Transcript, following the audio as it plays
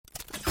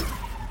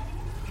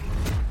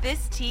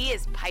This tea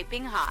is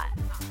piping hot.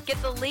 Get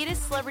the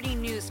latest celebrity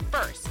news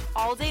first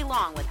all day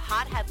long with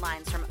hot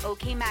headlines from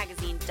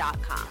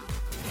okmagazine.com.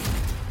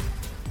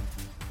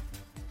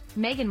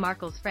 Meghan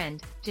Markle's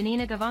friend,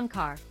 Janina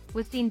Gavankar,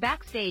 was seen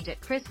backstage at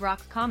Chris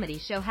Rock's comedy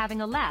show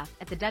having a laugh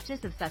at the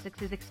Duchess of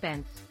Sussex's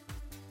expense.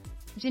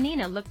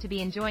 Janina looked to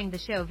be enjoying the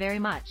show very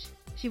much.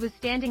 She was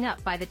standing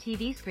up by the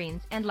TV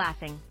screens and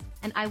laughing.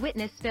 An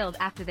eyewitness spilled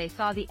after they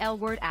saw the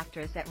L-word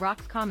actress at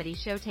Rock's comedy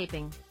show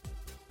taping.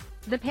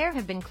 The pair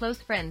have been close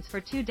friends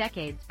for 2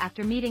 decades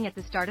after meeting at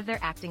the start of their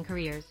acting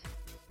careers.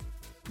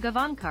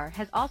 Gavankar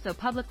has also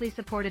publicly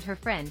supported her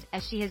friend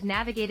as she has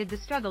navigated the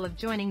struggle of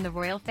joining the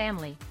royal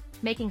family,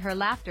 making her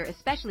laughter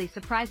especially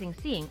surprising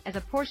seeing as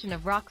a portion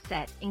of Rock's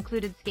set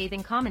included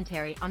scathing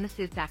commentary on the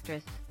Suits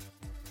actress.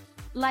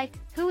 Like,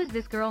 who is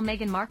this girl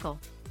Meghan Markle?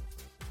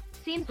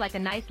 Seems like a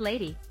nice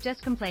lady,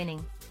 just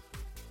complaining.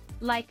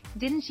 Like,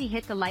 didn't she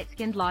hit the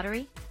light-skinned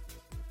lottery?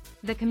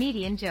 The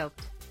comedian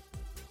joked.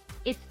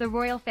 It's the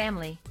royal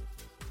family.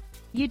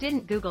 You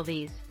didn't Google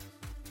these.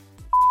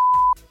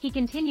 He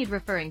continued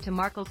referring to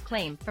Markle's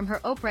claim from her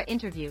Oprah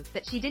interview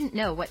that she didn't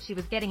know what she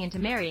was getting into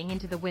marrying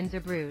into the Windsor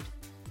brood.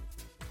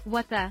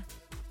 What the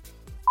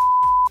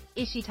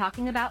is she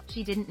talking about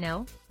she didn't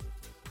know?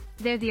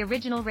 They're the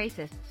original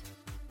racists.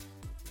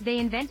 They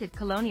invented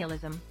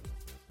colonialism.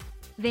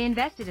 They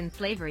invested in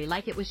slavery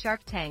like it was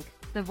Shark Tank,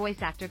 the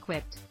voice actor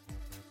quipped.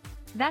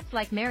 That's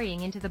like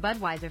marrying into the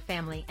Budweiser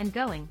family and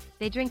going,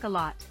 they drink a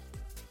lot.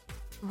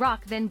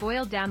 Rock then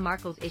boiled down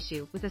Markle's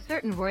issue with a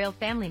certain royal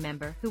family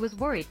member who was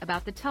worried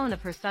about the tone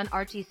of her son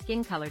Archie's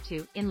skin color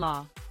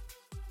in-law.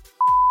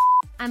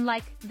 I'm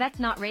like, that's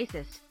not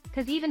racist,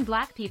 'cause even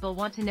black people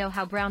want to know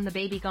how brown the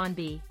baby gon'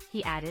 be,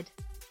 he added.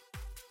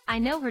 I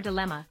know her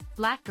dilemma,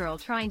 black girl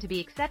trying to be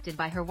accepted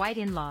by her white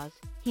in-laws,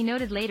 he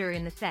noted later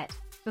in the set,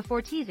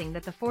 before teasing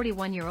that the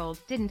 41-year-old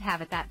didn't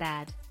have it that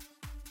bad.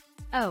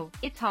 Oh,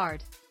 it's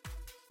hard.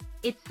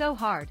 It's so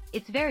hard,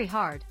 it's very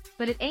hard,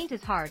 but it ain't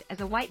as hard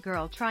as a white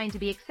girl trying to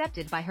be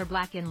accepted by her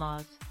black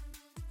in-laws.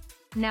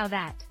 Now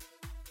that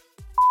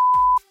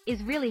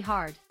is really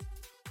hard.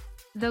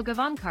 Though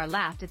Gavankar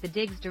laughed at the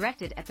digs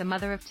directed at the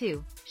mother of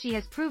 2, she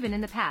has proven in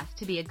the past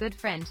to be a good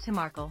friend to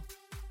Markle.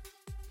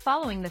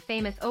 Following the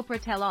famous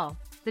Oprah tell-all,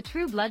 the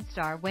True Blood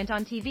star went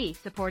on TV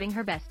supporting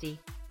her bestie.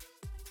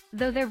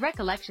 Though their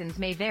recollections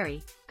may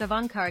vary,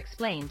 Gavankar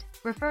explained,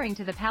 referring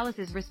to the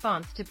palace's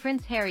response to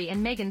Prince Harry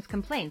and Meghan's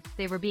complaints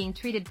they were being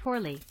treated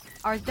poorly.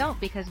 Ours don't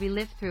because we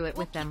lived through it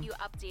with them.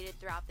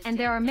 And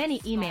there are many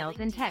emails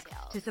and texts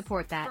to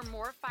support that.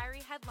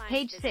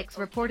 Page 6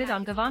 reported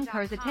on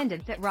Gavankar's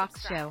attendance at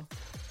Rock's show.